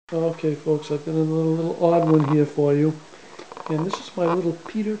Okay folks, I've got a little odd one here for you. And this is my little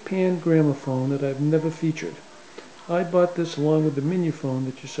Peter Pan Gramophone that I've never featured. I bought this along with the Minuphone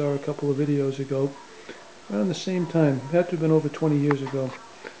that you saw a couple of videos ago around the same time. It had to have been over 20 years ago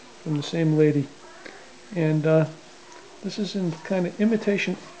from the same lady. And this is in kind of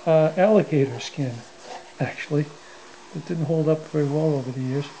imitation alligator skin, actually. It didn't hold up very well over the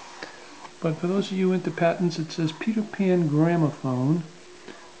years. But for those of you into patents, it says Peter Pan Gramophone.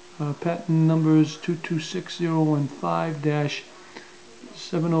 Patent numbers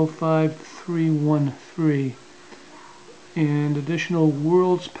 226015-705313, and additional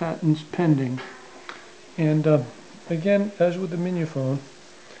world's patents pending. And again, as with the Minuphone,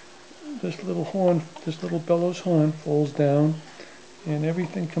 this little bellows horn folds down, and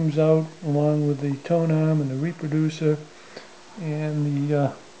everything comes out along with the tone arm and the reproducer, and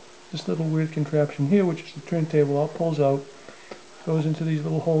the this little weird contraption here, which is the turntable, all pulls out. Goes into these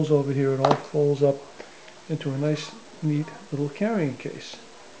little holes over here. It all folds up into a nice, neat little carrying case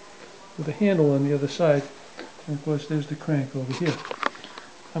with a handle on the other side. And of course, there's the crank over here.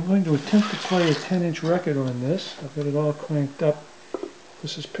 I'm going to attempt to play a 10-inch record on this. I've got it all cranked up.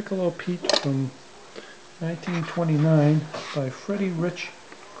 This is Piccolo Pete from 1929 by Freddie Rich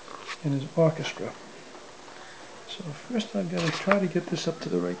and his orchestra. So first I've got to try to get this up to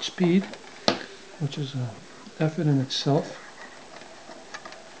the right speed, which is an effort in itself.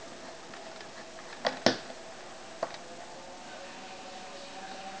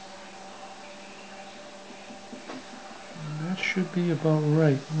 Should be about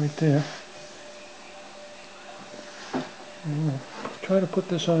right there. I'll try to put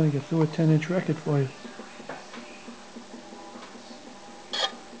this on and get through a 10-inch record for you.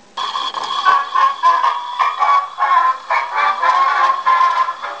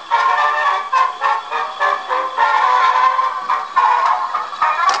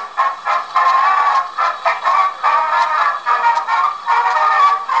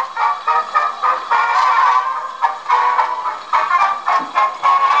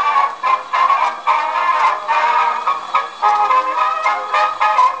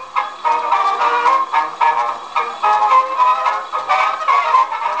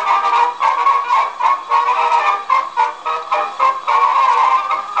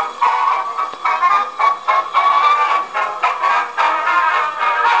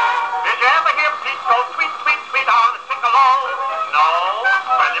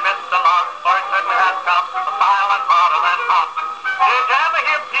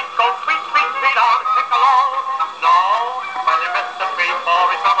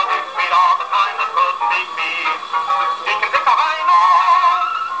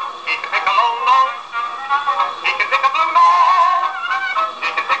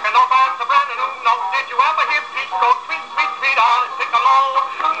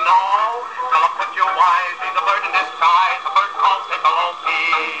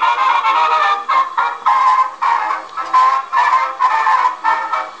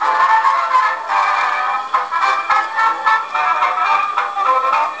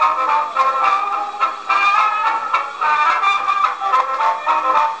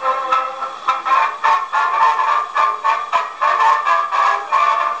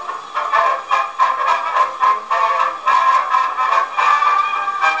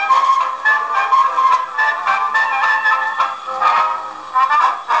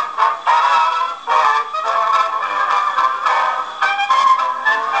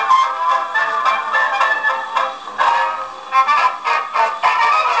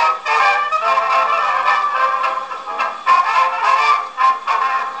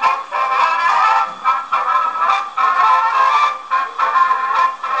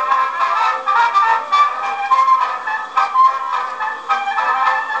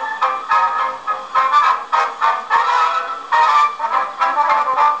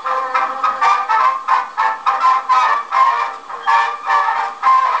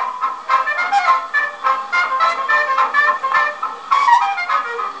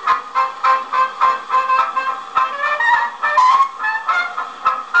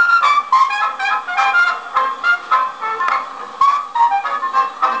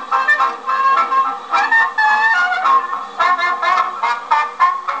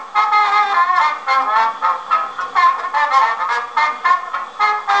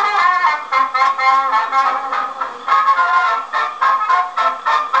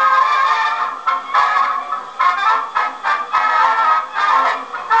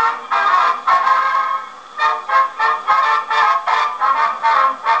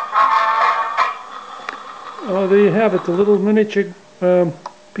 Oh, there you have it, the little miniature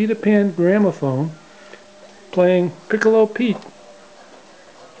Peter Pan Gramophone playing Piccolo Pete.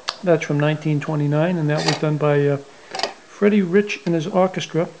 That's from 1929, and that was done by Freddie Rich and his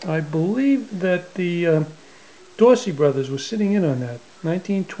orchestra. I believe that the Dorsey brothers were sitting in on that.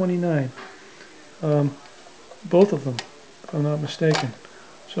 1929. Both of them, if I'm not mistaken.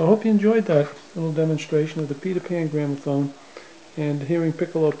 So I hope you enjoyed that little demonstration of the Peter Pan Gramophone and hearing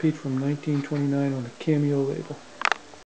Piccolo Pete from 1929 on the Cameo label.